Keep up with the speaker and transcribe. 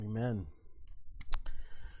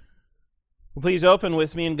Well, please open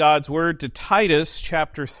with me in God's Word to Titus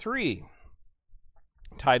chapter 3.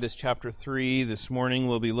 Titus chapter 3, this morning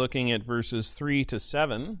we'll be looking at verses 3 to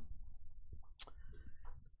 7.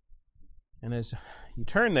 And as you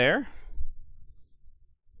turn there,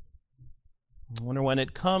 I wonder, when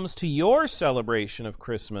it comes to your celebration of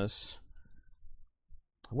Christmas,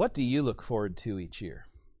 what do you look forward to each year?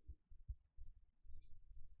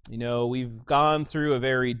 You know, we've gone through a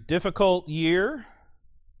very difficult year,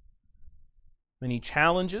 many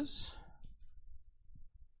challenges.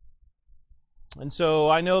 And so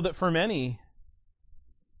I know that for many,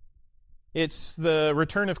 it's the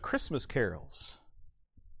return of Christmas carols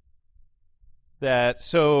that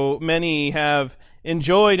so many have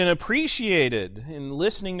enjoyed and appreciated in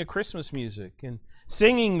listening to Christmas music and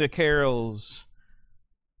singing the carols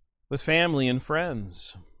with family and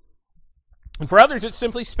friends. And for others, it's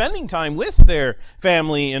simply spending time with their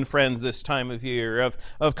family and friends this time of year,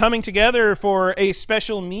 of coming together for a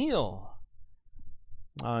special meal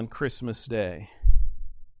on Christmas Day.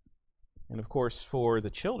 And of course, for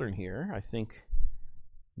the children here, I think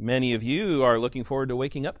many of you are looking forward to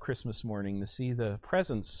waking up Christmas morning to see the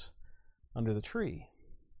presents under the tree.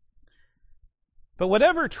 But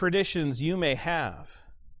whatever traditions you may have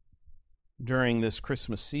during this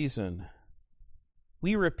Christmas season,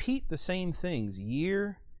 we repeat the same things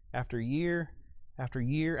year after year after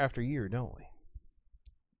year after year, don't we?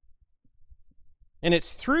 And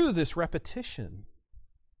it's through this repetition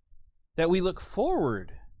that we look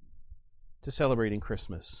forward to celebrating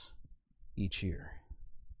Christmas each year.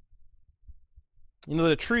 You know,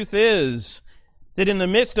 the truth is that in the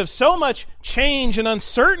midst of so much change and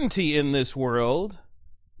uncertainty in this world,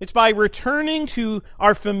 it's by returning to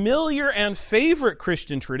our familiar and favorite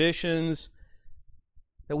Christian traditions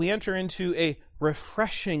that we enter into a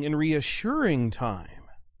refreshing and reassuring time,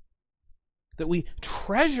 that we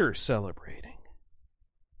treasure celebrating.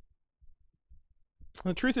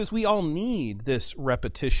 And the truth is, we all need this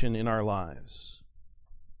repetition in our lives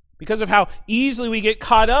because of how easily we get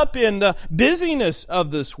caught up in the busyness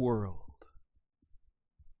of this world,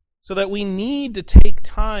 so that we need to take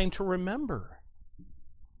time to remember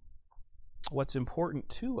what's important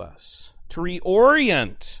to us, to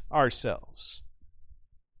reorient ourselves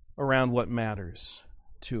around what matters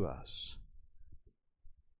to us.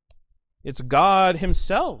 It's God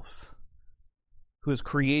Himself who has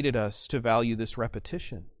created us to value this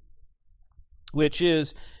repetition, which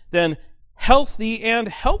is then healthy and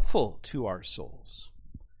helpful to our souls.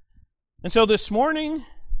 And so this morning,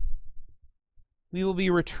 we will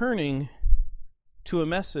be returning to a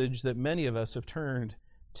message that many of us have turned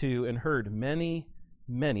to and heard many,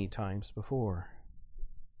 many times before,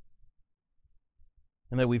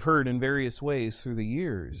 and that we've heard in various ways through the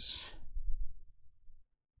years.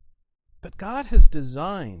 But God has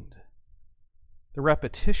designed the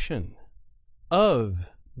repetition of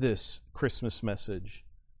this Christmas message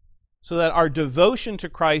so that our devotion to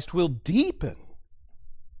Christ will deepen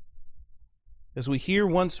as we hear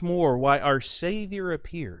once more why our Savior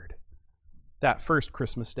appeared that first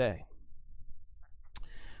Christmas day.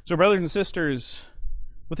 So, brothers and sisters,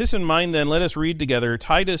 with this in mind then, let us read together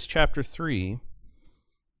Titus chapter 3,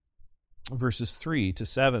 verses 3 to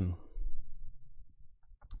 7.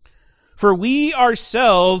 For we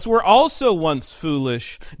ourselves were also once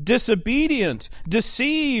foolish, disobedient,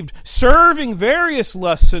 deceived, serving various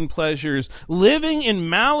lusts and pleasures, living in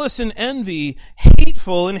malice and envy,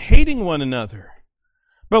 hateful and hating one another.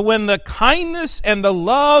 But when the kindness and the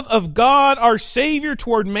love of God our Savior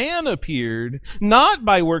toward man appeared, not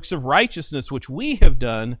by works of righteousness which we have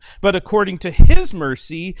done, but according to His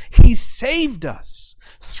mercy, He saved us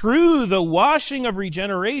through the washing of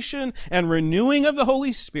regeneration and renewing of the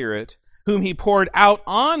Holy Spirit, whom He poured out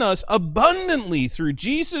on us abundantly through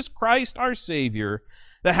Jesus Christ our Savior,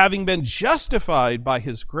 that having been justified by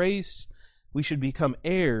His grace, we should become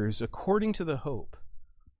heirs according to the hope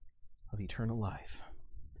of eternal life.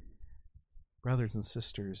 Brothers and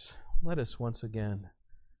sisters, let us once again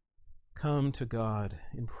come to God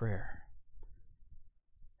in prayer.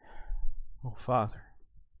 Oh, Father,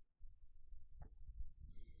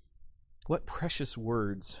 what precious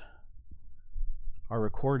words are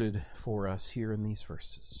recorded for us here in these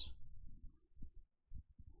verses.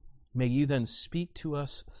 May you then speak to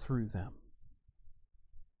us through them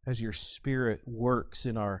as your Spirit works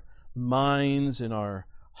in our minds, in our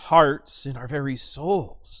hearts, in our very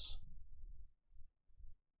souls.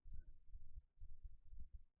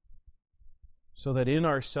 So that in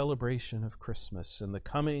our celebration of Christmas and the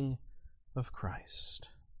coming of Christ,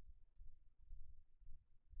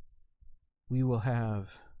 we will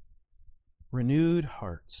have renewed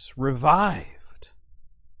hearts, revived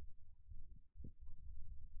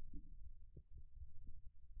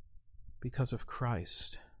because of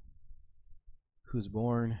Christ, who's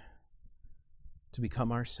born to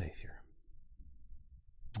become our Savior.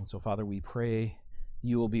 And so, Father, we pray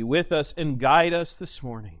you will be with us and guide us this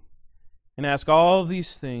morning, and ask all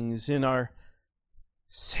these things in our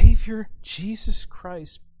Savior Jesus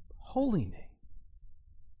Christ's holy name.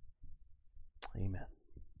 Amen.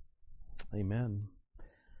 Amen.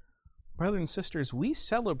 Brothers and sisters, we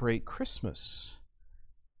celebrate Christmas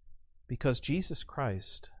because Jesus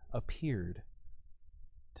Christ appeared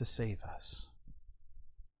to save us.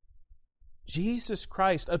 Jesus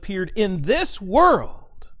Christ appeared in this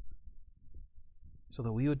world so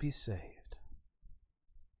that we would be saved.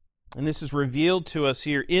 And this is revealed to us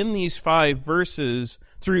here in these 5 verses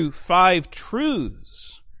through 5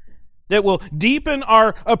 truths that will deepen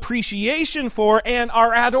our appreciation for and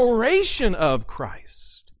our adoration of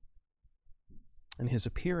Christ and His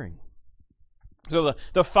appearing. So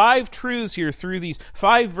the 5 truths here through these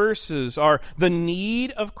 5 verses are the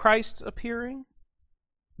need of Christ's appearing,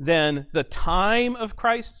 then the time of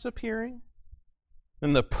Christ's appearing,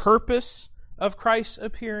 then the purpose of Christ's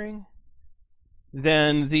appearing,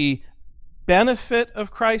 then the benefit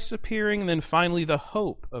of Christ's appearing, and then finally the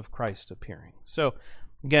hope of Christ's appearing. So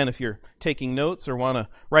again, if you're taking notes or want to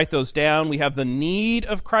write those down, we have the need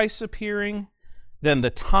of Christ's appearing, then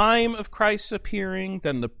the time of Christ's appearing,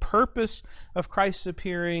 then the purpose of Christ's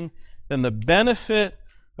appearing, then the benefit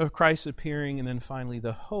of Christ's appearing, and then finally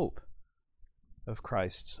the hope of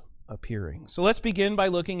Christ's appearing. So let's begin by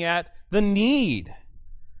looking at the need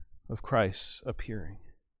of Christ's appearing.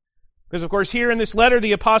 Because, of course, here in this letter,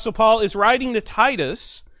 the Apostle Paul is writing to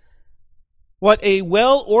Titus what a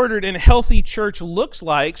well-ordered and healthy church looks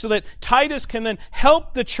like, so that Titus can then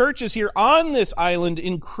help the churches here on this island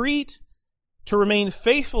in Crete to remain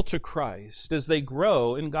faithful to Christ as they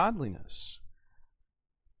grow in godliness.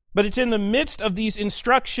 But it's in the midst of these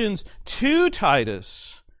instructions to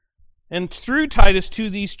Titus and through Titus to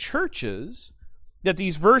these churches that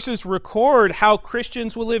these verses record how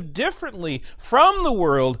Christians will live differently from the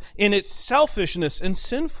world in its selfishness and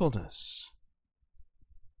sinfulness.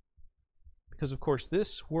 Because, of course,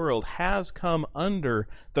 this world has come under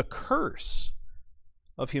the curse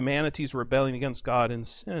of humanity's rebellion against God and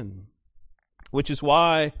sin, which is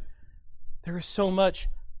why there is so much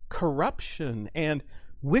corruption and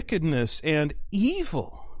wickedness and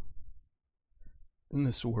evil in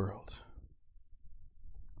this world.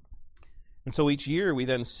 And so each year we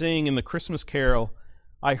then sing in the Christmas carol,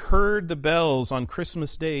 "I heard the bells on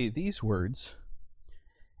Christmas Day," these words,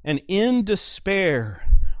 "and in despair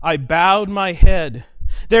I bowed my head.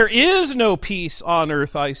 There is no peace on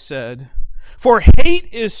earth, I said, for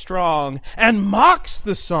hate is strong and mocks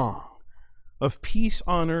the song of peace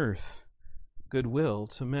on earth, goodwill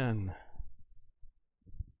to men."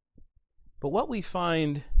 But what we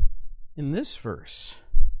find in this verse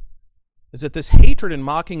is that this hatred and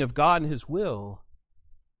mocking of God and His will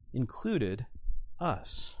included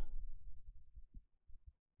us.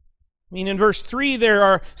 I mean, in verse 3, there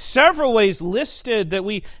are several ways listed that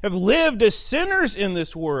we have lived as sinners in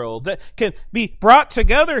this world that can be brought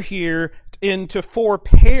together here into 4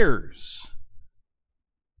 pairs.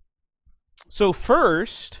 So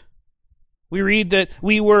first, we read that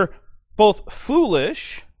we were both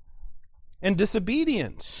foolish and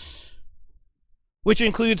disobedient, which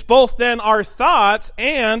includes both then our thoughts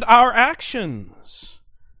and our actions.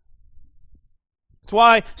 That's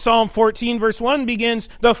why Psalm 14 verse 1 begins,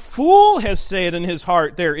 "The fool has said in his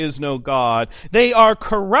heart, there is no God. They are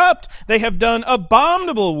corrupt. They have done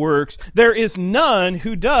abominable works. There is none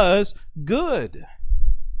who does good."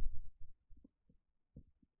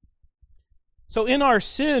 So in our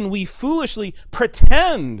sin, we foolishly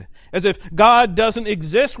pretend as if God doesn't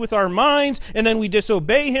exist with our minds, and then we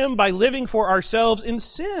disobey Him by living for ourselves in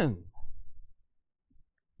sin.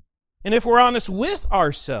 And if we're honest with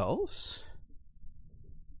ourselves,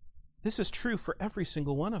 this is true for every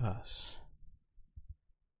single one of us.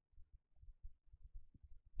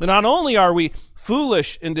 But not only are we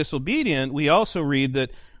foolish and disobedient, we also read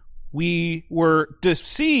that we were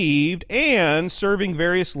deceived and serving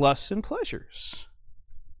various lusts and pleasures.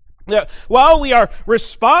 Now, while we are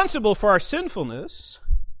responsible for our sinfulness,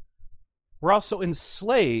 we're also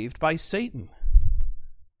enslaved by Satan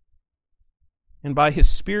and by his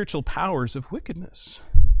spiritual powers of wickedness.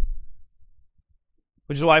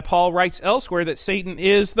 Which is why Paul writes elsewhere that Satan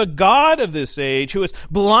is the god of this age who has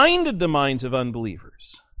blinded the minds of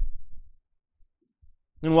unbelievers.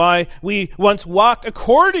 And why we once walked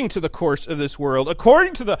according to the course of this world,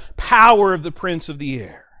 according to the power of the prince of the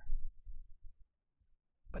air.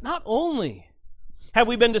 But not only Have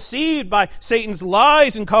we been deceived by Satan's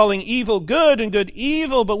lies and calling evil good and good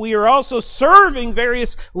evil, but we are also serving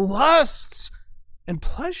various lusts and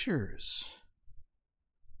pleasures?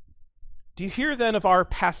 Do you hear then of our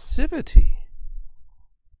passivity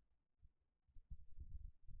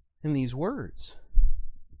in these words?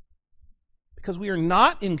 Because we are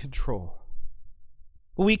not in control.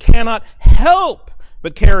 We cannot help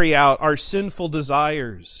but carry out our sinful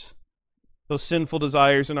desires. Those sinful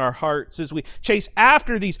desires in our hearts as we chase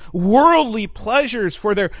after these worldly pleasures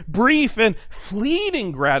for their brief and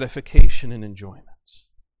fleeting gratification and enjoyments.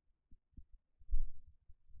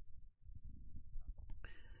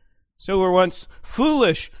 So we were once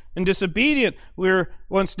foolish and disobedient. We were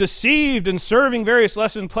once deceived and serving various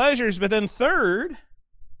lesser pleasures. But then third,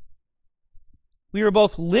 we were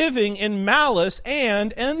both living in malice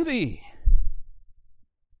and envy.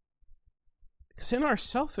 Because in our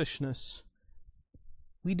selfishness,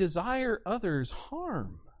 we desire others'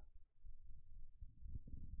 harm.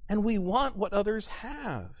 And we want what others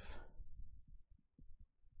have.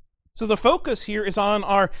 So the focus here is on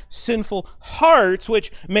our sinful hearts,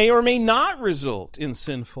 which may or may not result in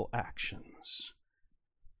sinful actions.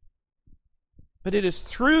 But it is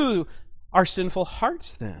through our sinful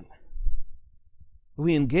hearts, then,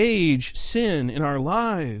 we engage sin in our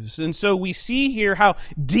lives. And so we see here how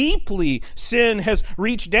deeply sin has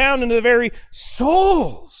reached down into the very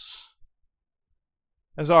souls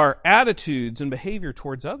as our attitudes and behavior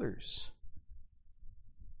towards others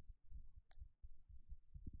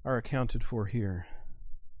are accounted for here.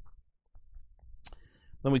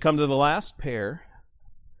 Then we come to the last pair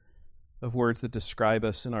of words that describe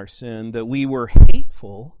us in our sin, that we were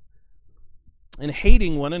hateful and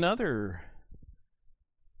hating one another,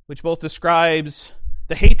 which both describes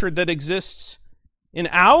the hatred that exists in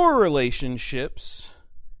our relationships,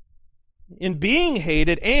 in being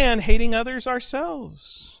hated and hating others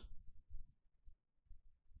ourselves.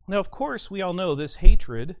 Now, of course, we all know this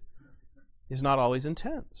hatred is not always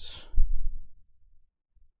intense,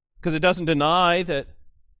 because it doesn't deny that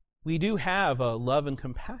we do have a love and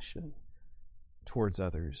compassion towards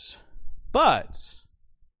others. But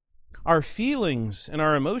our feelings and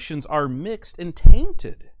our emotions are mixed and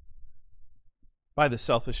tainted by the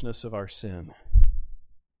selfishness of our sin,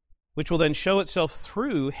 which will then show itself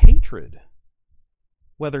through hatred,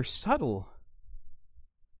 whether subtle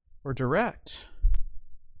or direct.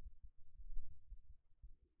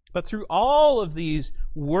 But through all of these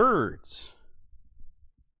words,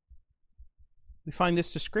 we find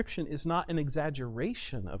this description is not an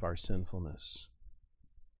exaggeration of our sinfulness,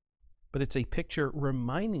 but it's a picture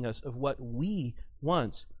reminding us of what we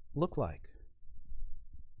once looked like.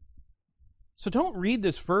 So don't read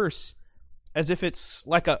this verse as if it's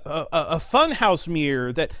like a funhouse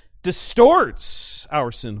mirror that distorts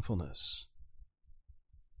our sinfulness.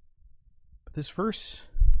 But this verse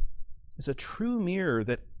is a true mirror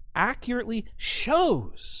that accurately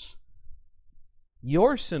shows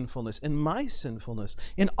your sinfulness and my sinfulness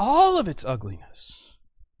in all of its ugliness.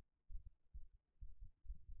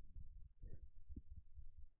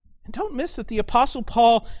 And don't miss that the Apostle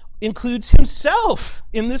Paul includes himself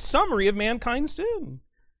in this summary of mankind's sin.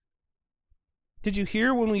 Did you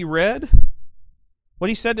hear when we read what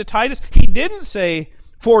he said to Titus? He didn't say,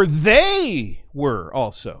 for they were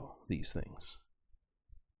also these things.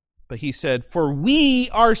 But he said, for we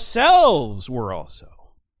ourselves were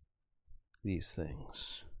also these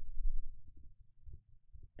things.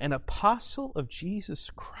 An apostle of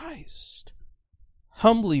Jesus Christ,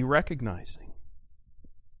 humbly recognizing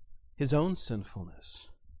his own sinfulness,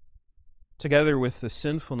 together with the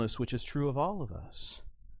sinfulness which is true of all of us.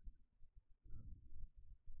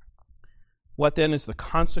 What then is the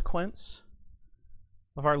consequence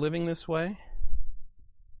of our living this way?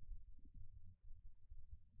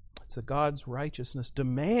 It's that God's righteousness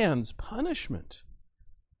demands punishment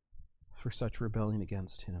for such rebellion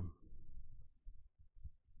against him.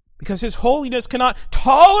 Because his holiness cannot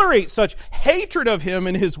tolerate such hatred of him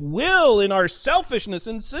and his will in our selfishness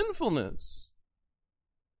and sinfulness.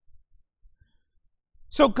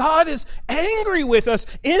 So God is angry with us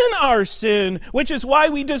in our sin, which is why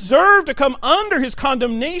we deserve to come under his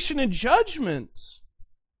condemnation and judgment.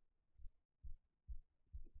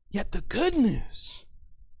 Yet the good news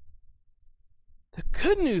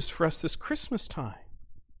for us this Christmas time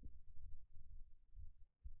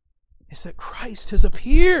is that Christ has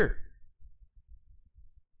appeared.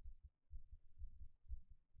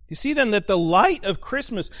 You see then that the light of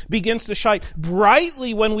Christmas begins to shine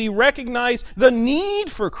brightly when we recognize the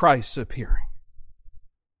need for Christ's appearing.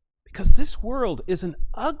 Because this world is an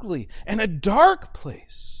ugly and a dark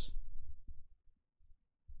place.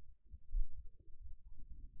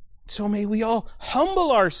 So may we all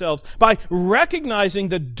humble ourselves by recognizing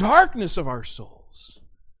the darkness of our souls.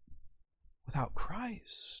 Without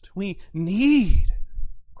Christ, we need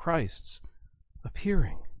Christ's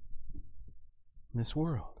appearing in this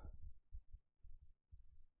world.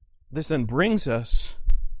 This then brings us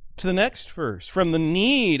to the next verse, from the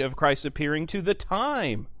need of Christ's appearing to the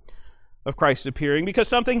time of Christ's appearing, because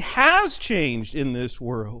something has changed in this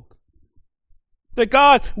world. That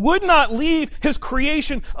God would not leave His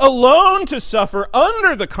creation alone to suffer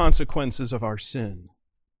under the consequences of our sin.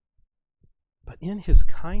 But in His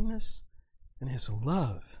kindness and His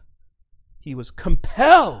love, He was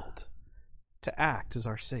compelled to act as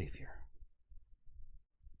our Savior.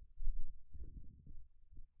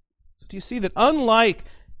 So do you see that unlike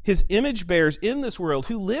His image bearers in this world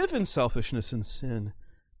who live in selfishness and sin,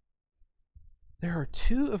 there are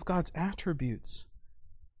two of God's attributes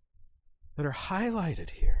that are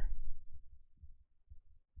highlighted here.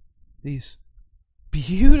 These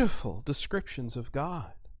beautiful descriptions of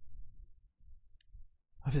God,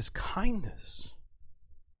 of His kindness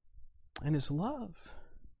and His love.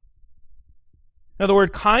 Now, the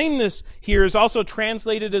word kindness here is also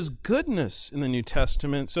translated as goodness in the New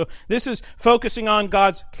Testament. So this is focusing on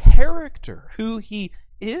God's character, who He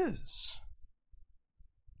is,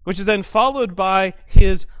 which is then followed by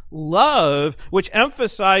His love, which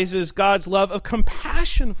emphasizes God's love of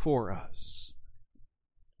compassion for us.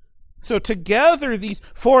 So together these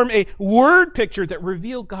form a word picture that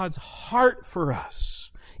reveal God's heart for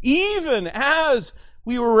us, even as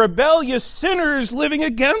we were rebellious sinners living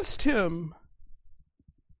against Him.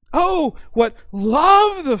 Oh, what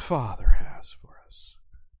love the Father has for us.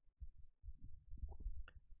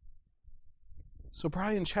 So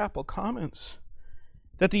Bryan Chapell comments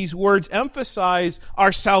that these words emphasize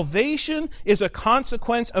our salvation is a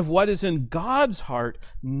consequence of what is in God's heart,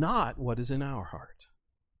 not what is in our heart.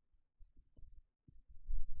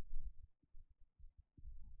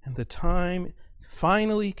 And the time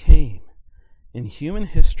finally came in human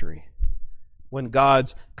history when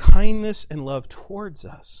God's kindness and love towards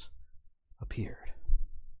us appeared.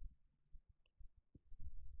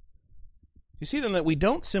 You see then that we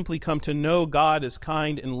don't simply come to know God as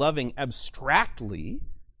kind and loving abstractly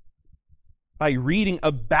by reading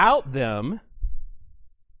about them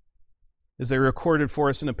as they're recorded for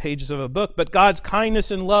us in the pages of a book, but God's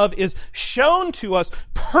kindness and love is shown to us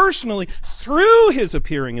personally through His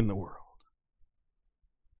appearing in the world.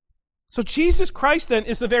 So Jesus Christ then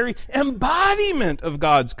is the very embodiment of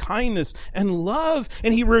God's kindness and love,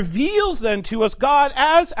 and He reveals then to us God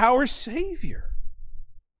as our Savior.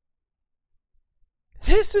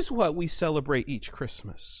 This is what we celebrate each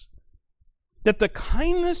Christmas. That the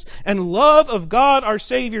kindness and love of God, our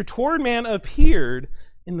Savior, toward man appeared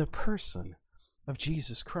in the person of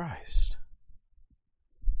Jesus Christ.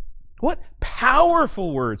 What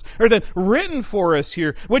powerful words are then written for us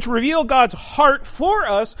here, which reveal God's heart for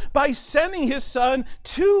us by sending His Son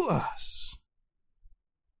to us.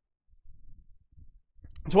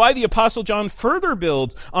 That's why the Apostle John further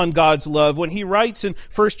builds on God's love when he writes in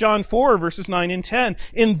 1 John 4, verses 9 and 10,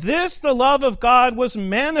 "In this the love of God was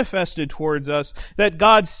manifested towards us, that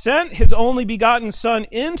God sent His only begotten Son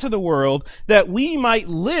into the world, that we might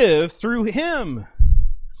live through Him.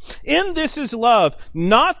 In this is love,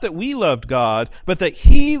 not that we loved God, but that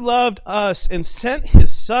He loved us and sent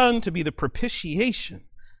His Son to be the propitiation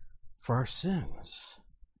for our sins."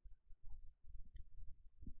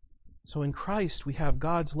 So in Christ we have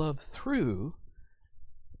God's love through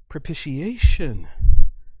propitiation.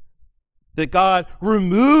 That God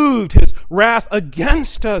removed His wrath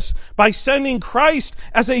against us by sending Christ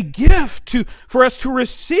as a gift for us to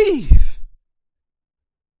receive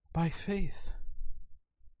by faith.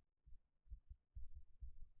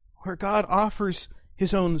 Where God offers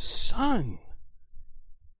His own Son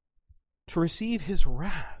to receive His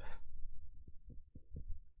wrath,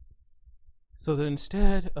 so that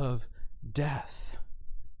instead of death,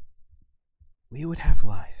 we would have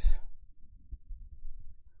life.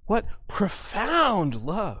 What profound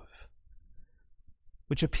love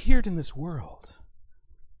which appeared in this world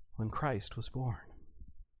when Christ was born.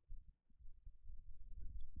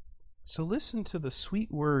 So listen to the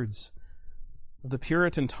sweet words of the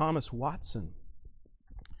Puritan Thomas Watson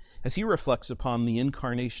as he reflects upon the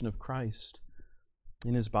incarnation of Christ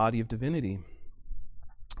in His body of divinity.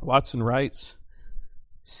 Watson writes,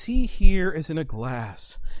 "See here as in a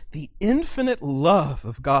glass the infinite love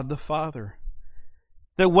of God the Father,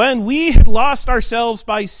 that when we had lost ourselves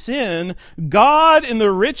by sin, God in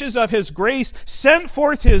the riches of His grace sent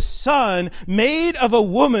forth His Son, made of a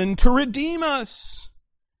woman, to redeem us.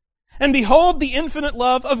 And behold the infinite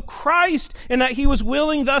love of Christ, in that he was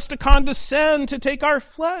willing thus to condescend to take our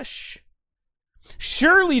flesh.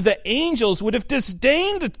 Surely the angels would have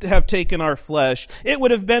disdained to have taken our flesh. It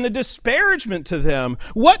would have been a disparagement to them.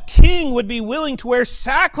 What king would be willing to wear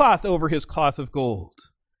sackcloth over his cloth of gold?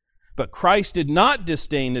 But Christ did not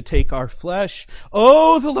disdain to take our flesh.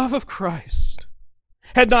 Oh, the love of Christ!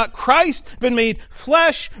 Had not Christ been made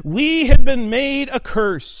flesh, we had been made a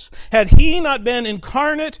curse. Had he not been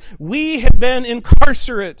incarnate, we had been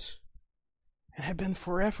incarcerate and had been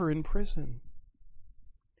forever in prison.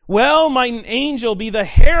 Well, mine angel, be the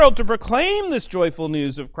herald to proclaim this joyful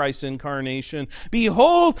news of Christ's incarnation.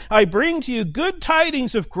 Behold, I bring to you good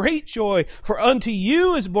tidings of great joy, for unto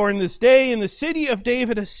you is born this day in the city of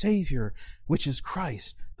David a Savior, which is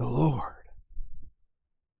Christ the Lord.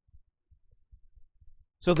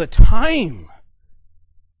 So the time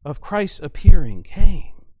of Christ's appearing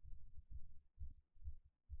came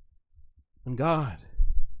when God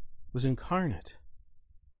was incarnate,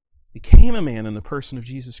 became a man in the person of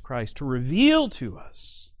Jesus Christ to reveal to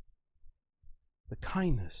us the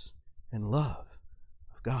kindness and love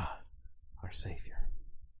of God, our Savior.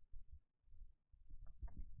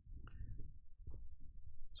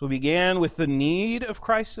 So we began with the need of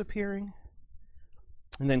Christ's appearing,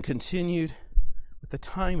 and then continued with the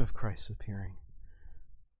time of Christ's appearing.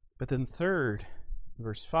 But then third,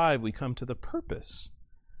 verse 5, we come to the purpose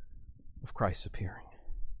of Christ's appearing.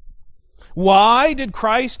 Why did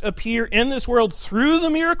Christ appear in this world through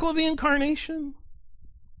the miracle of the incarnation?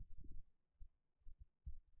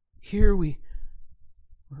 Here we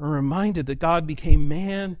are reminded that God became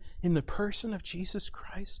man in the person of Jesus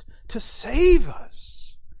Christ to save us.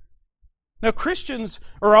 Now, Christians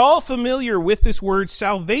are all familiar with this word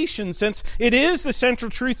salvation, since it is the central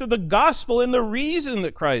truth of the gospel and the reason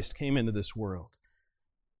that Christ came into this world.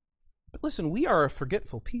 But listen, we are a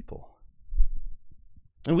forgetful people,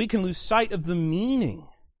 and we can lose sight of the meaning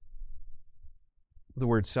of the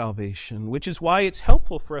word salvation, which is why it's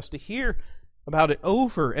helpful for us to hear about it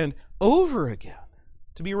over and over again,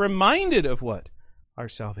 to be reminded of what our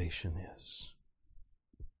salvation is.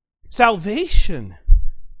 Salvation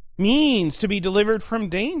means to be delivered from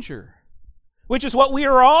danger, which is what we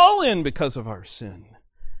are all in because of our sin.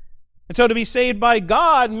 And so to be saved by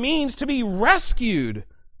God means to be rescued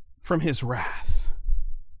from his wrath.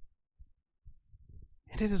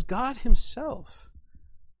 And it is God himself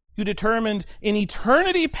who determined in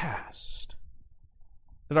eternity past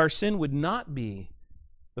that our sin would not be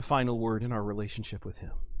the final word in our relationship with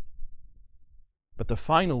him, but the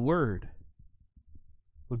final word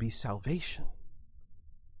would be salvation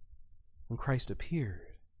when Christ appeared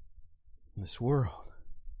in this world.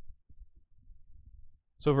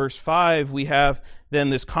 So verse 5, we have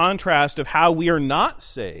then this contrast of how we are not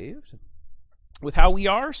saved with how we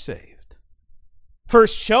are saved.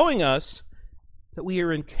 First, showing us that we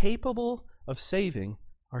are incapable of saving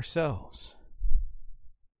ourselves.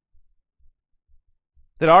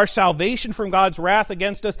 That our salvation from God's wrath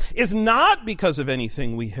against us is not because of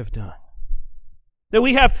anything we have done. That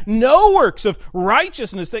we have no works of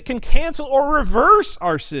righteousness that can cancel or reverse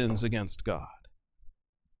our sins against God.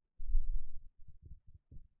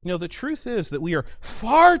 You know, the truth is that we are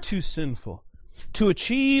far too sinful to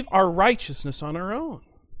achieve our righteousness on our own.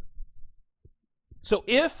 So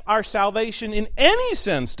if our salvation in any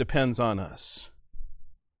sense depends on us,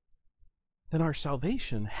 then our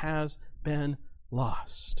salvation has been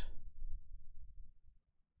lost.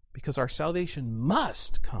 Because our salvation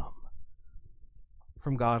must come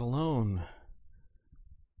from God alone.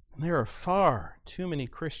 And there are far too many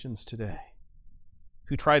Christians today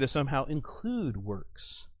who try to somehow include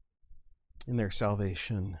works in their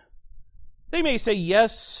salvation. They may say,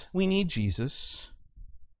 yes, we need Jesus,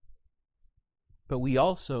 but we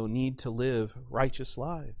also need to live righteous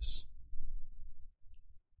lives.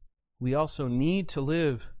 We also need to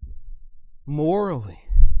live morally,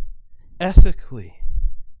 ethically,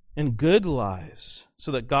 and good lives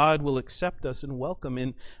so that God will accept us and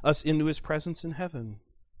welcome us into his presence in heaven.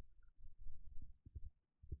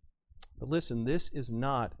 But listen, this is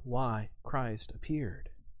not why Christ appeared.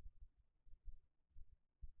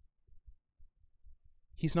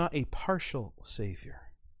 He's not a partial Savior.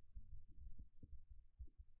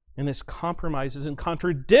 And this compromises and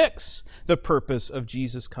contradicts the purpose of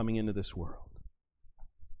Jesus coming into this world.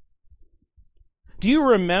 Do you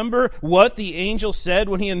remember what the angel said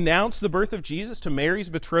when he announced the birth of Jesus to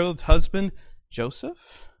Mary's betrothed husband,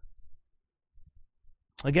 Joseph?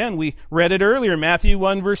 Again, we read it earlier, Matthew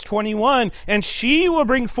 1, verse 21. And she will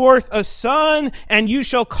bring forth a son, and you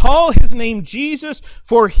shall call his name Jesus,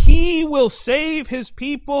 for he will save his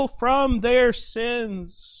people from their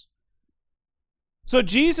sins. So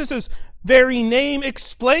Jesus' very name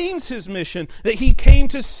explains his mission, that he came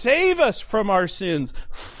to save us from our sins,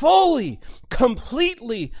 fully,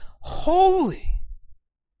 completely, wholly.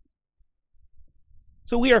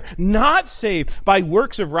 So we are not saved by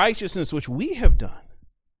works of righteousness which we have done.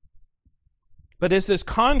 But as this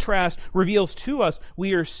contrast reveals to us,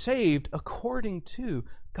 we are saved according to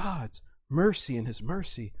God's mercy and his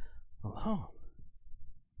mercy alone.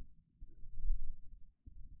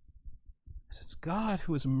 It's God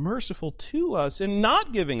who is merciful to us in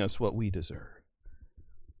not giving us what we deserve,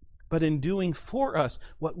 but in doing for us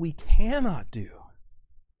what we cannot do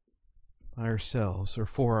by ourselves or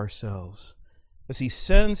for ourselves, as he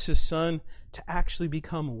sends his Son to actually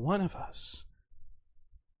become one of us,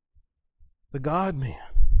 the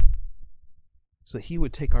God-man, so that he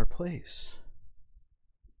would take our place.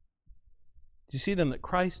 Do you see then that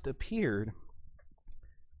Christ appeared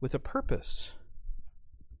with a purpose?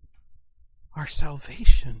 Our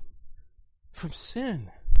salvation from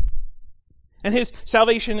sin. And his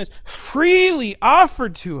salvation is freely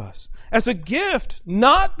offered to us as a gift,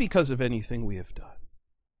 not because of anything we have done.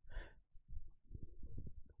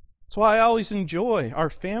 That's why I always enjoy our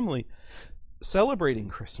family celebrating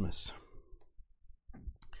Christmas.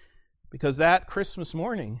 Because that Christmas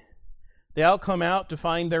morning, they all come out to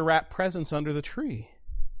find their wrapped presents under the tree.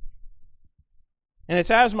 And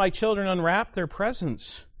it's as my children unwrap their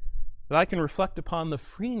presents that I can reflect upon the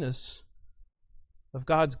freeness of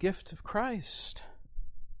God's gift of Christ.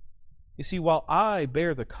 You see, while I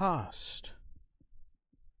bear the cost,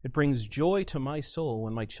 it brings joy to my soul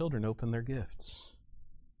when my children open their gifts.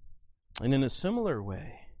 And in a similar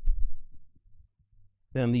way,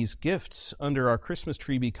 then these gifts under our Christmas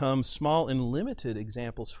tree become small and limited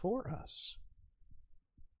examples for us.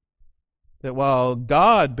 That while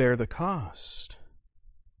God bare the cost,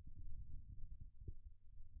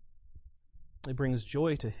 it brings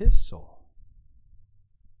joy to his soul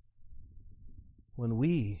when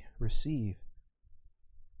we receive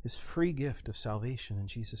his free gift of salvation in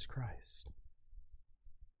Jesus Christ.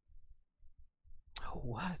 Oh,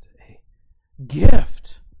 what a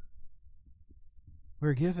gift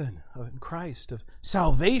we're given in Christ of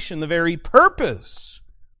salvation, the very purpose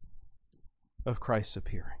of Christ's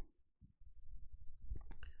appearing.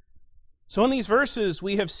 So in these verses,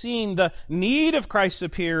 we have seen the need of Christ's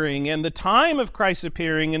appearing and the time of Christ's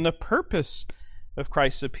appearing and the purpose of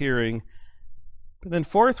Christ's appearing. But then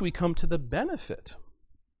fourth, we come to the benefit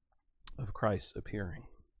of Christ's appearing.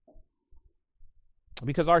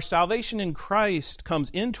 Because our salvation in Christ comes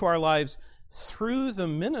into our lives through the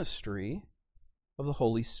ministry of the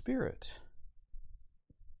Holy Spirit.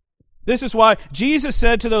 This is why Jesus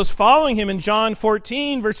said to those following him in John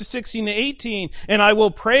 14, verses 16 to 18, "And I will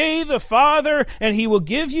pray the Father, and he will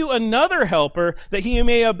give you another helper, that he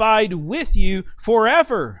may abide with you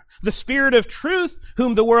forever. The Spirit of truth,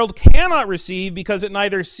 whom the world cannot receive, because it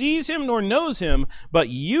neither sees him nor knows him, but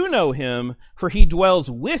you know him, for he dwells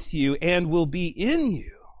with you and will be in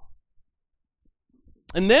you."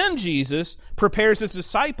 And then Jesus prepares his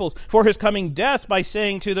disciples for his coming death by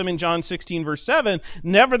saying to them in John 16, verse 7,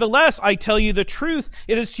 "Nevertheless, I tell you the truth,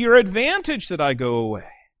 it is to your advantage that I go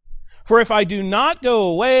away. For if I do not go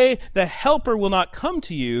away, the Helper will not come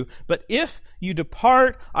to you, but if you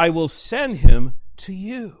depart, I will send him to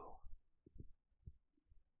you."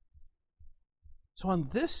 So on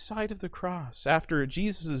this side of the cross, after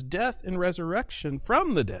Jesus' death and resurrection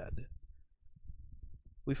from the dead,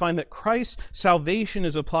 we find that Christ's salvation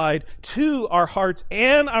is applied to our hearts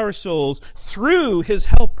and our souls through his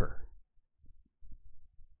helper,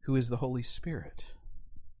 who is the Holy Spirit.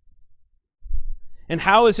 And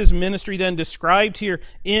how is his ministry then described here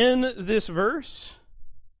in this verse?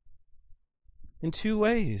 In two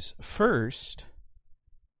ways. First,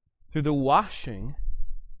 through the washing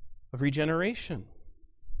of regeneration.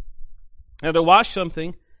 Now, to wash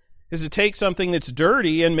something is to take something that's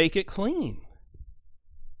dirty and make it clean.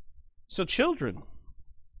 So children,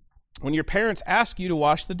 when your parents ask you to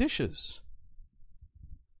wash the dishes,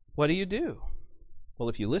 what do? Well,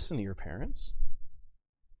 if you listen to your parents,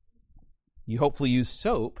 you hopefully use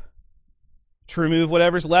soap to remove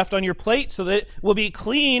whatever's left on your plate so that it will be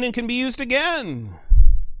clean and can be used again.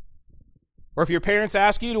 Or if your parents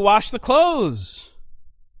ask you to wash the clothes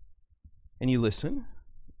and you listen,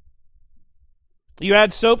 you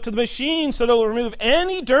add soap to the machine so that it will remove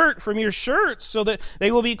any dirt from your shirts so that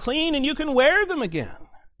they will be clean and you can wear them again.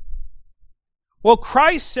 Well,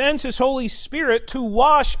 Christ sends his Holy Spirit to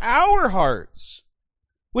wash our hearts,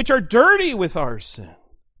 which are dirty with our sin.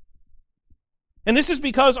 And this is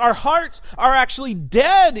because our hearts are actually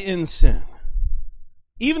dead in sin.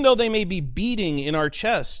 even though they may be beating in our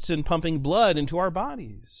chests and pumping blood into our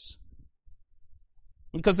bodies.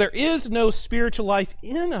 Because there is no spiritual life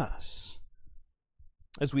in us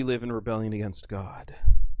as we live in rebellion against God.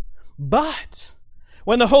 But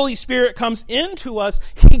when the Holy Spirit comes into us,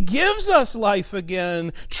 He gives us life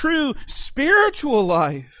again, true spiritual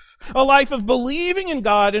life, a life of believing in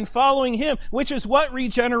God and following Him, which is what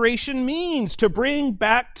regeneration means, to bring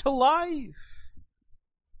back to life.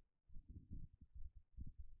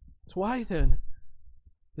 That's why then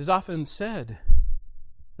it is often said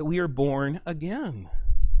that we are born again.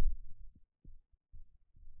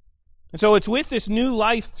 And so it's with this new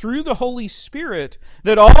life through the Holy Spirit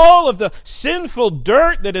that all of the sinful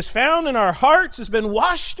dirt that is found in our hearts has been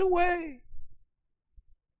washed away.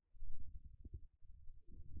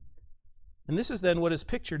 And this is then what is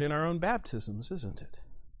pictured in our own baptisms, isn't it?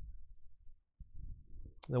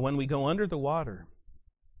 That when we go under the water,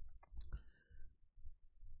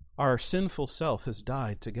 our sinful self has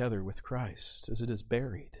died together with Christ as it is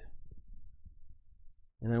buried.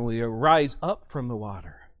 And then we rise up from the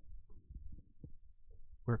water.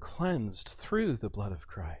 We're cleansed through the blood of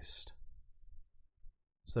Christ,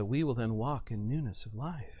 so that we will then walk in newness of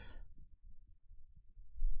life.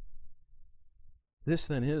 This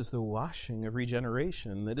then is the washing of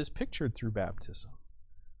regeneration that is pictured through baptism.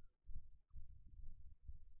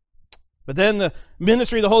 But then the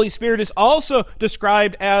ministry of the Holy Spirit is also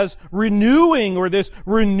described as renewing, or this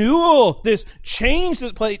renewal, this change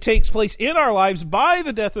that takes place in our lives by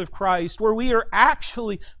the death of Christ, where we are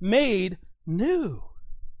actually made new.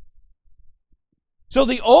 So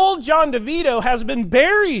the old John DeVito has been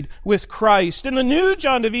buried with Christ, and the new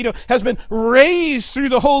John DeVito has been raised through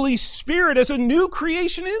the Holy Spirit as a new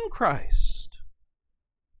creation in Christ.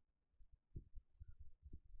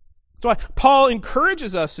 That's why Paul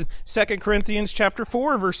encourages us in 2 Corinthians chapter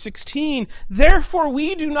 4, verse 16, "Therefore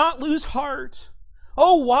we do not lose heart."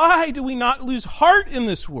 Oh, why do we not lose heart in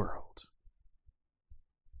this world?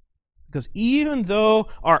 Because even though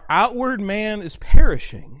our outward man is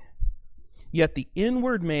perishing, yet the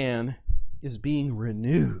inward man is being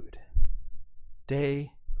renewed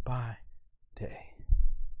day by day.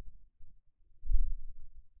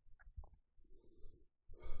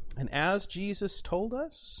 And as Jesus told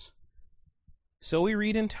us, so we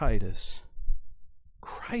read in Titus,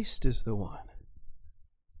 Christ is the one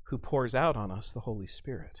who pours out on us the Holy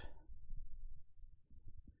Spirit.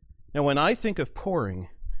 Now, when I think of pouring,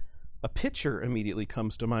 a pitcher immediately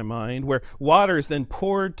comes to my mind, where water is then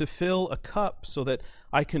poured to fill a cup so that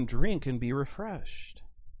I can drink and be refreshed.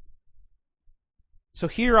 So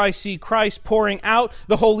here I see Christ pouring out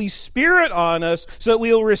the Holy Spirit on us so that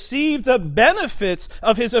we will receive the benefits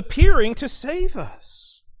of His appearing to save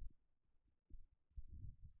us.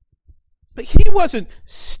 But He wasn't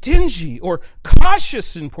stingy or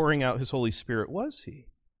cautious in pouring out His Holy Spirit, was He?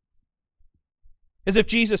 As if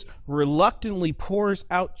Jesus reluctantly pours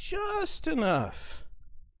out just enough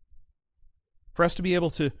for us to be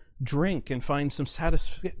able to drink and find some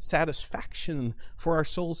satisfaction for our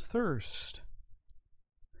soul's thirst.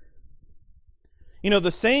 You know,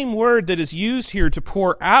 the same word that is used here to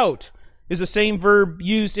pour out is the same verb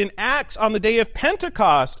used in Acts on the day of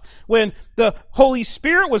Pentecost, when the Holy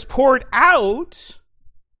Spirit was poured out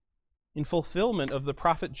in fulfillment of the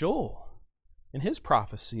prophet Joel in his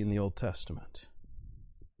prophecy in the Old Testament.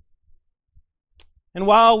 And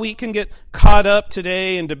while we can get caught up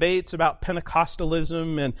today in debates about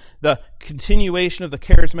Pentecostalism and the continuation of the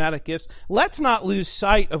charismatic gifts, let's not lose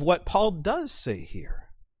sight of what Paul does say here.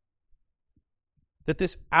 That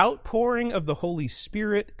this outpouring of the Holy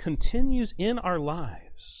Spirit continues in our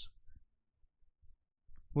lives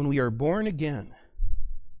when we are born again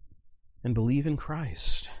and believe in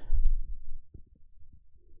Christ.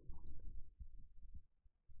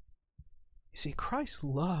 You see, Christ's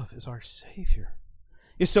love as our Savior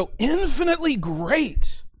is so infinitely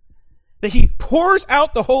great that He pours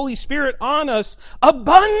out the Holy Spirit on us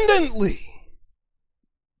abundantly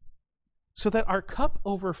so that our cup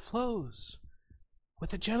overflows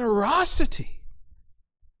with the generosity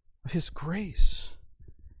of His grace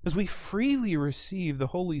as we freely receive the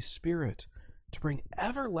Holy Spirit to bring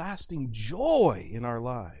everlasting joy in our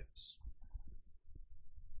lives,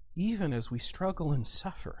 even as we struggle and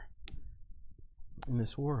suffer in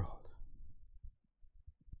this world.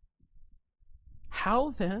 How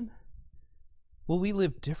then will we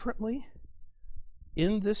live differently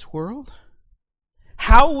in this world?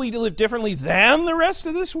 How will we live differently than the rest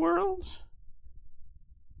of this world?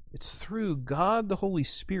 It's through God the Holy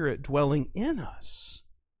Spirit dwelling in us,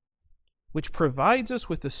 which provides us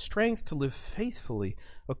with the strength to live faithfully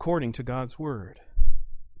according to God's Word.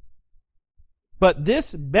 But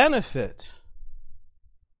this benefit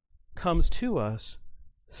comes to us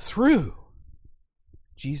through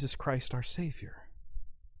Jesus Christ our Savior,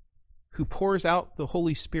 who pours out the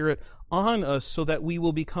Holy Spirit on us so that we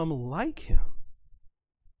will become like Him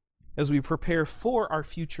as we prepare for our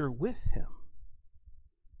future with Him.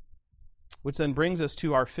 Which then brings us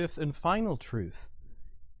to our fifth and final truth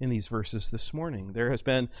in these verses this morning. There has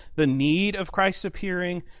been the need of Christ's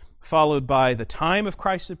appearing, followed by the time of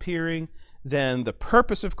Christ's appearing, then the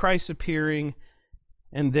purpose of Christ's appearing,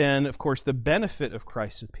 and then, of course, the benefit of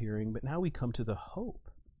Christ's appearing. But now we come to the hope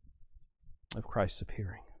of Christ's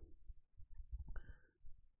appearing.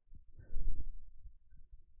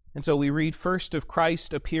 And so we read first of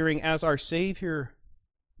Christ appearing as our Savior,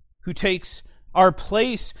 who takes our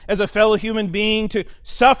place as a fellow human being to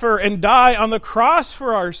suffer and die on the cross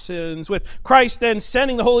for our sins, with Christ then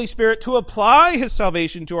sending the Holy Spirit to apply His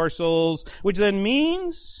salvation to our souls, which then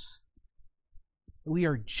means we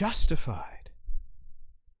are justified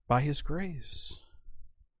by His grace.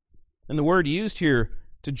 And the word used here,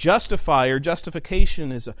 to justify or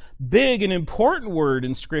justification, is a big and important word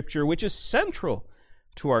in Scripture, which is central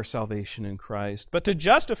to our salvation in Christ. But to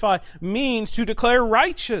justify means to declare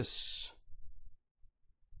righteous.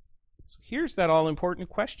 So here's that all-important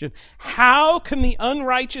question. How can the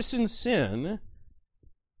unrighteous in sin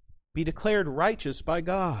be declared righteous by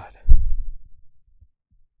God?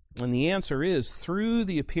 And the answer is through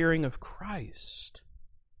the appearing of Christ,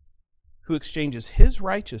 who exchanges His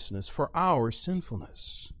righteousness for our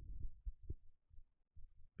sinfulness.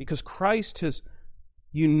 Because Christ has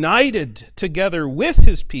united together with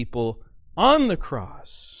His people on the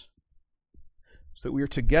cross, so that we are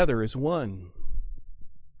together as one.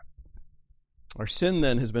 Our sin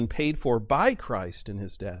then has been paid for by Christ in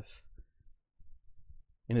His death,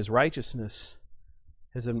 and His righteousness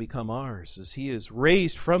has then become ours as He is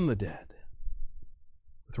raised from the dead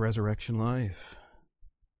with resurrection life.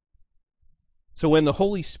 So when the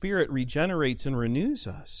Holy Spirit regenerates and renews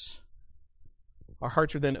us, our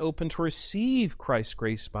hearts are then open to receive Christ's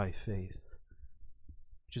grace by faith,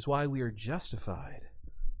 which is why we are justified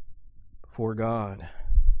before God.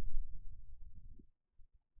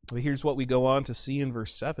 But here's what we go on to see in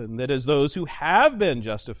verse 7, that as those who have been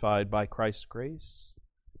justified by Christ's grace,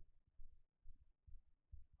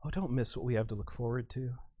 don't miss what we have to look forward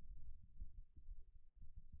to.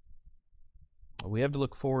 We have to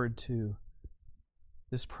look forward to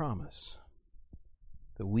this promise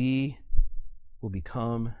that we will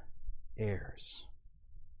become heirs.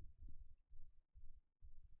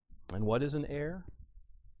 And what is an heir?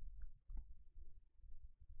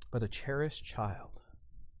 But a cherished child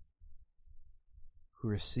who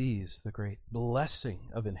receives the great blessing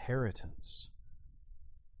of inheritance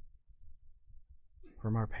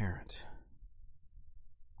from our parent.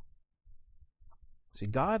 See,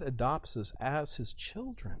 God adopts us as His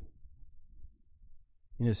children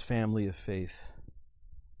in His family of faith,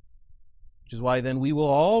 which is why then we will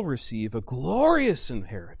all receive a glorious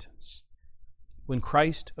inheritance when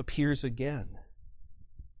Christ appears again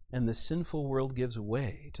and the sinful world gives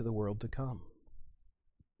way to the world to come.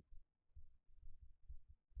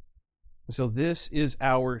 And so this is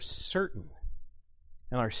our certain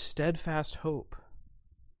and our steadfast hope,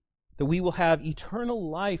 that we will have eternal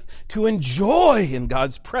life to enjoy in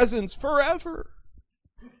God's presence forever.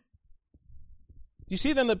 You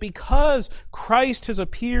see then that because Christ has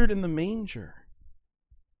appeared in the manger,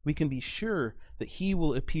 we can be sure that He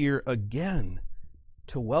will appear again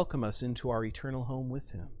to welcome us into our eternal home with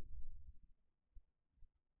Him.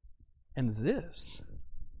 And this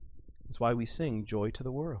is why we sing Joy to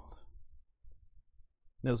the World.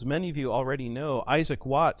 Now, as many of you already know, Isaac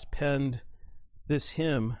Watts penned this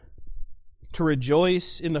hymn to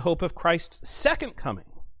rejoice in the hope of Christ's second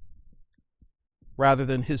coming, rather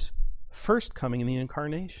than His first coming in the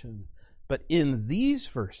incarnation. But in these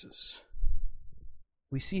verses,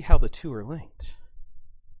 we see how the two are linked.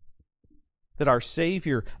 That our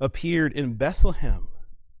Savior appeared in Bethlehem,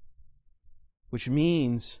 which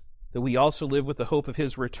means that we also live with the hope of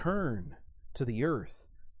His return to the earth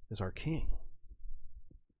as our King.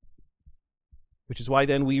 Which is why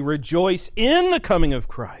then we rejoice in the coming of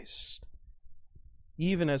Christ,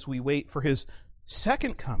 even as we wait for His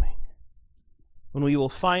second coming, when we will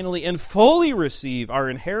finally and fully receive our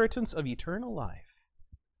inheritance of eternal life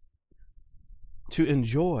to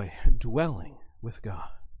enjoy dwelling with God.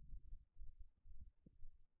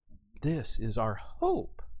 This is our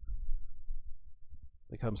hope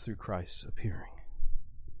that comes through Christ's appearing.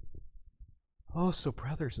 Oh, so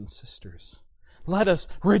brothers and sisters, let us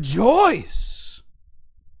rejoice,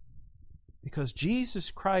 because Jesus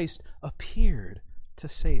Christ appeared to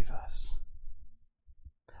save us.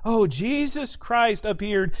 Oh, Jesus Christ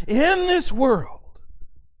appeared in this world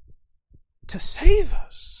to save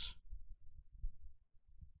us.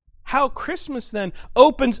 How Christmas then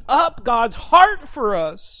opens up God's heart for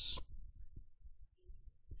us.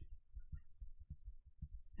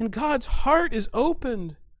 And God's heart is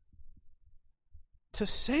opened to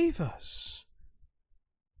save us,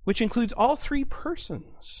 which includes all three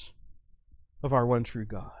persons of our one true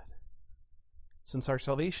God, since our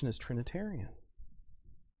salvation is Trinitarian.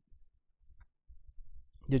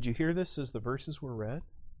 Did you hear this as the verses were read?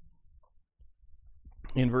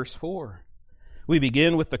 In verse 4, we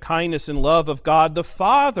begin with the kindness and love of God the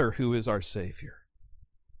Father, who is our Savior.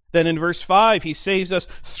 Then in verse 5, He saves us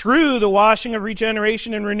through the washing of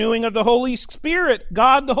regeneration and renewing of the Holy Spirit,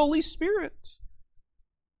 God the Holy Spirit.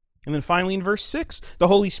 And then finally in verse 6, the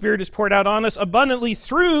Holy Spirit is poured out on us abundantly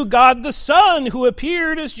through God the Son, who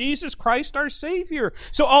appeared as Jesus Christ our Savior.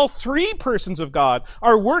 So all three persons of God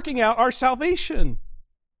are working out our salvation.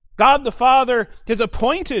 God the Father has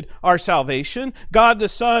appointed our salvation. God the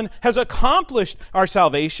Son has accomplished our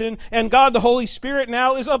salvation. And God the Holy Spirit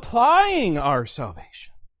now is applying our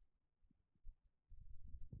salvation.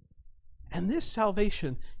 And this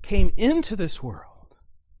salvation came into this world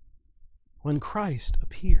when Christ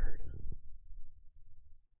appeared.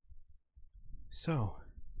 So,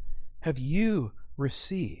 have you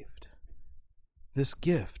received this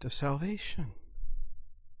gift of salvation?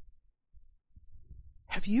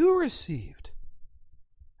 Have you received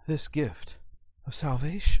this gift of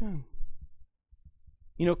salvation?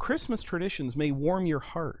 You know, Christmas traditions may warm your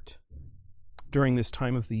heart during this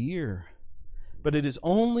time of the year, but it is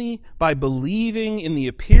only by believing in the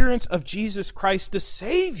appearance of Jesus Christ to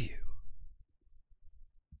save you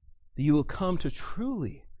that you will come to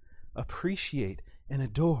truly appreciate and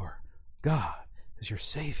adore God as your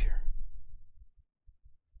Savior.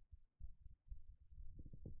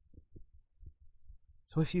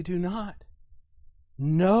 So if you do not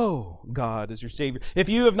know God as your Savior, if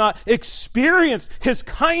you have not experienced His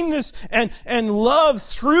kindness and love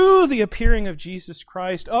through the appearing of Jesus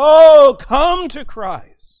Christ, oh, come to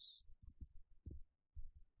Christ.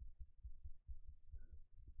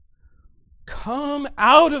 Come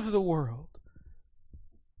out of the world.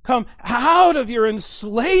 Come out of your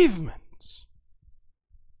enslavement.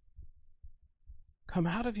 Come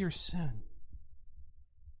out of your sin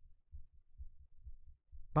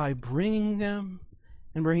by bringing them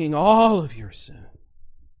and bringing all of your sin,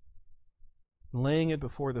 laying it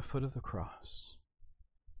before the foot of the cross.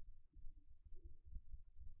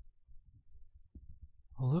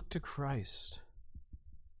 Look to Christ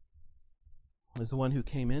as the one who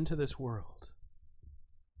came into this world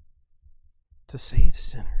to save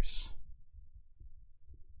sinners.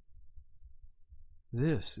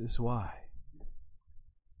 This is why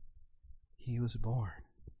He was born.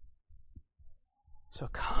 So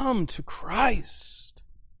come to Christ,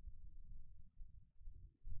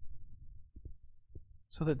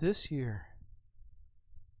 so that this year,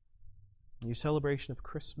 your celebration of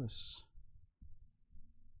Christmas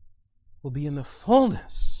will be in the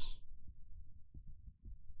fullness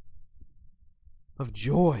of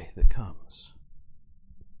joy that comes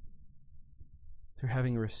through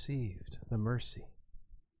having received the mercy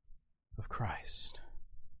of Christ.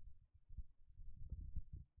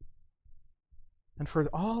 And for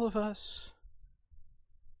all of us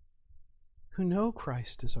who know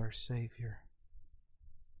Christ as our Savior,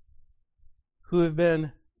 who have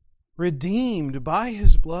been redeemed by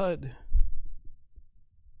His blood,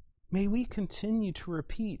 may we continue to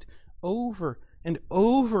repeat over and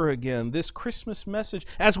over again this Christmas message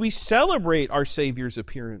as we celebrate our Savior's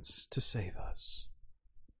appearance to save us.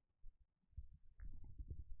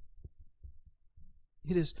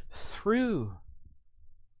 It is through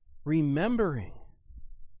remembering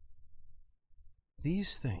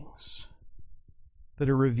these things that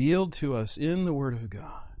are revealed to us in the Word of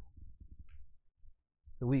God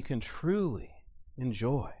that we can truly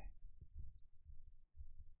enjoy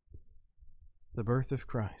the birth of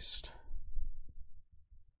Christ.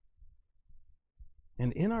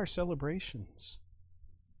 And in our celebrations,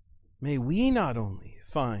 may we not only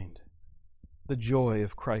find the joy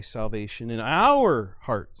of Christ's salvation in our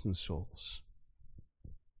hearts and souls,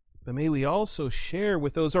 but may we also share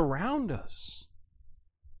with those around us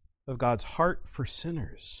of God's heart for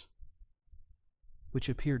sinners, which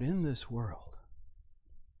appeared in this world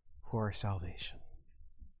for our salvation.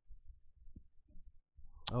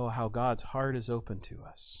 Oh, how God's heart is open to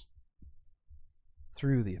us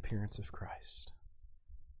through the appearance of Christ.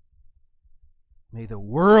 May the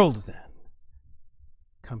world then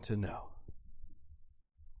come to know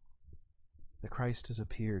that Christ has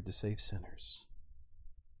appeared to save sinners,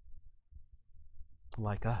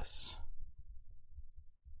 like us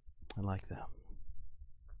and like them.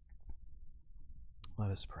 Let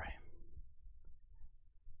us pray.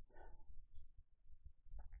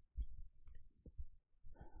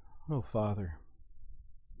 Oh, Father,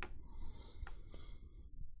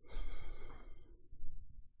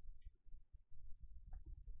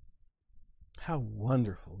 how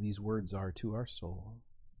wonderful these words are to our soul.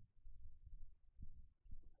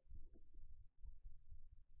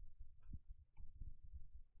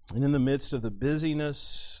 And in the midst of the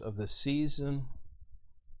busyness of the season,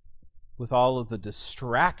 with all of the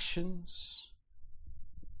distractions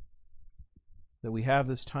that we have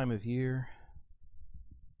this time of year,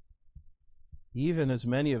 even as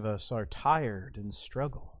many of us are tired and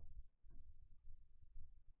struggle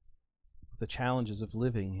with the challenges of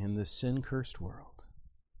living in this sin-cursed world,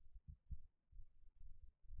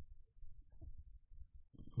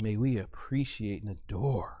 may we appreciate and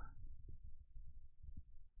adore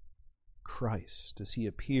Christ as he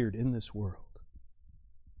appeared in this world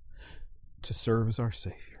to serve as our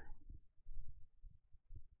Savior.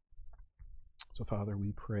 So, Father,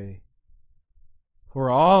 we pray for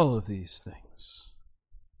all of these things.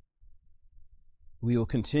 We will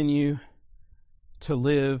continue to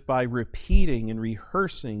live by repeating and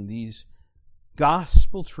rehearsing these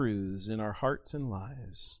gospel truths in our hearts and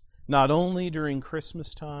lives, not only during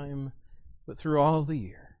Christmas time, but through all the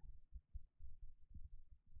year,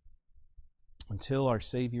 until our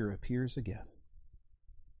Savior appears again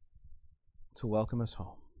to welcome us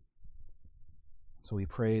home. So we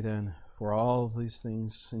pray then for all of these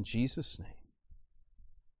things in Jesus' name.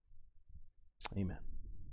 Amen.